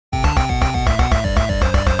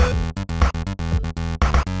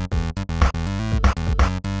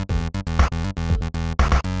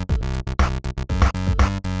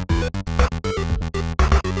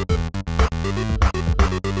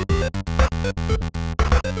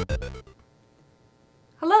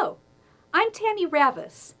Hello, I'm Tammy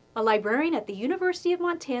Ravas, a librarian at the University of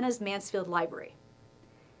Montana's Mansfield Library.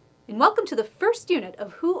 And welcome to the first unit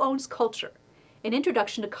of Who Owns Culture? An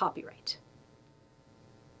Introduction to Copyright.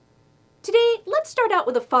 Today, let's start out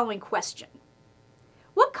with the following question.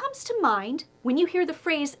 What comes to mind when you hear the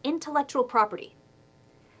phrase intellectual property?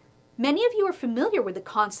 Many of you are familiar with the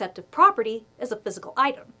concept of property as a physical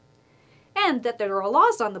item, and that there are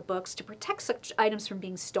laws on the books to protect such items from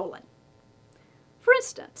being stolen. For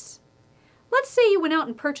instance, let's say you went out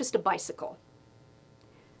and purchased a bicycle.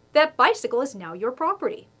 That bicycle is now your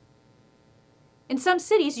property. In some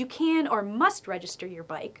cities, you can or must register your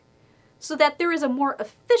bike so that there is a more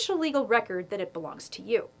official legal record that it belongs to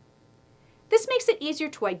you. This makes it easier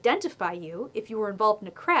to identify you if you were involved in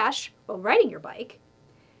a crash while riding your bike,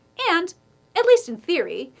 and, at least in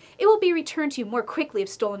theory, it will be returned to you more quickly if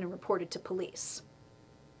stolen and reported to police.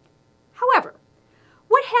 However,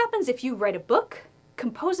 what happens if you write a book,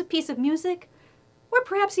 compose a piece of music, or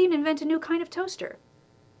perhaps even invent a new kind of toaster?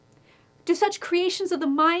 Do such creations of the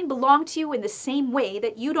mind belong to you in the same way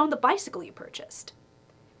that you'd own the bicycle you purchased?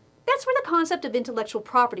 That's where the concept of intellectual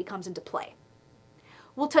property comes into play.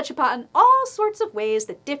 We'll touch upon all sorts of ways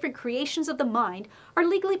that different creations of the mind are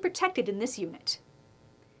legally protected in this unit.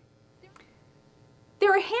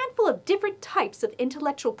 There are a handful of different types of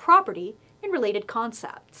intellectual property and related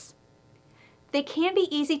concepts. They can be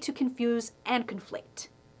easy to confuse and conflate.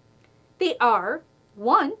 They are,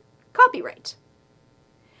 1, copyright.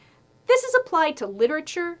 This is applied to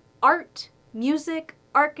literature, art, music,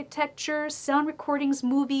 architecture, sound recordings,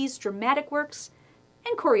 movies, dramatic works,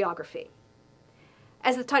 and choreography.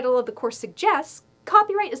 As the title of the course suggests,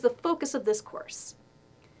 copyright is the focus of this course.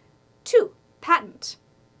 2, patent.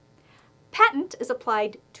 Patent is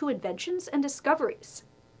applied to inventions and discoveries.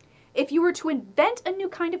 If you were to invent a new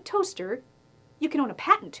kind of toaster, you can own a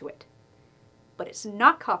patent to it, but it's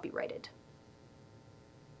not copyrighted.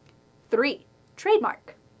 3,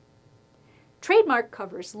 trademark. Trademark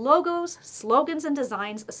covers logos, slogans, and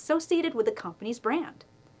designs associated with the company's brand.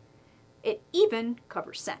 It even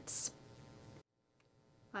covers scents.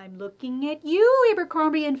 I'm looking at you,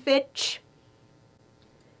 Abercrombie and Fitch.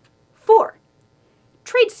 4,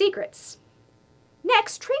 trade secrets.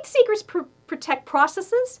 Next, trade secrets protect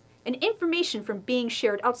processes and information from being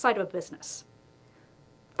shared outside of a business.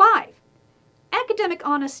 5, academic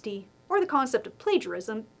honesty, or the concept of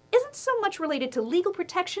plagiarism, isn't so much related to legal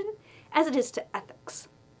protection as it is to ethics.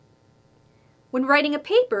 When writing a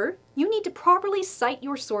paper, you need to properly cite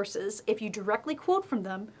your sources if you directly quote from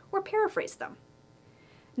them or paraphrase them.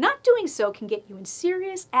 Not doing so can get you in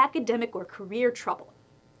serious academic or career trouble.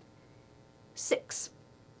 6,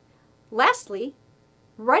 lastly,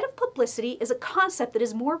 right of publicity is a concept that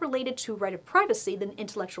is more related to right of privacy than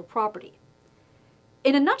intellectual property.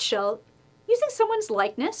 In a nutshell, using someone's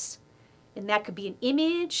likeness, and that could be an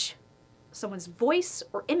image, someone's voice,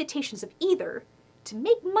 or imitations of either, to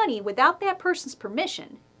make money without that person's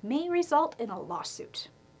permission may result in a lawsuit.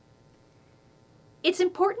 It's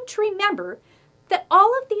important to remember that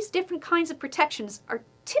all of these different kinds of protections are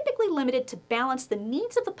typically limited to balance the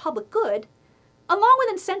needs of the public good along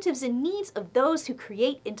with incentives and needs of those who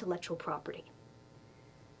create intellectual property.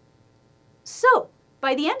 So,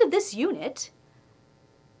 by the end of this unit,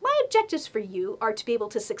 my objectives for you are to be able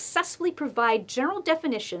to successfully provide general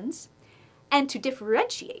definitions and to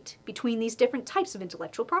differentiate between these different types of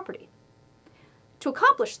intellectual property. To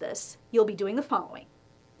accomplish this, you'll be doing the following.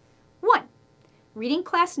 1, reading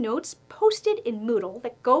class notes posted in Moodle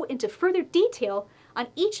that go into further detail on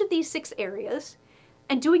each of these 6 areas,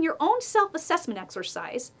 and doing your own self-assessment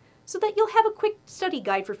exercise so that you'll have a quick study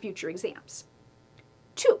guide for future exams.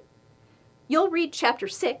 2, you'll read Chapter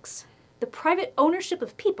 6, The Private Ownership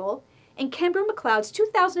of People, in Ken MacLeod's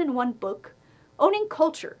 2001 book, Owning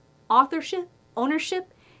Culture, Authorship,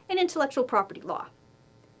 Ownership, and Intellectual Property Law.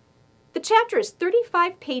 The chapter is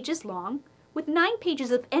 35 pages long with 9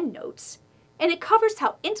 pages of endnotes, and it covers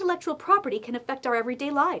how intellectual property can affect our everyday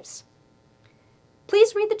lives.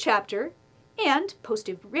 Please read the chapter and post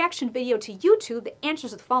a reaction video to YouTube that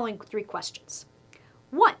answers the following 3 questions.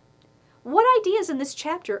 1, what ideas in this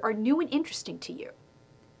chapter are new and interesting to you?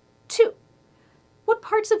 2, what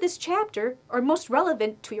parts of this chapter are most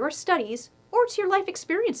relevant to your studies or to your life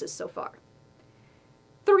experiences so far?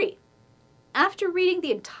 3, after reading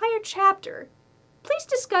the entire chapter, please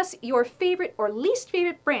discuss your favorite or least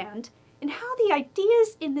favorite brand and how the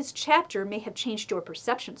ideas in this chapter may have changed your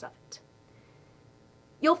perceptions of it.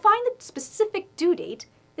 You'll find the specific due date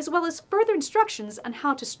as well as further instructions on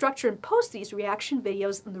how to structure and post these reaction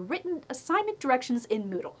videos in the written assignment directions in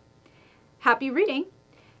Moodle. Happy reading,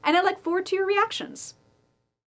 and I look forward to your reactions.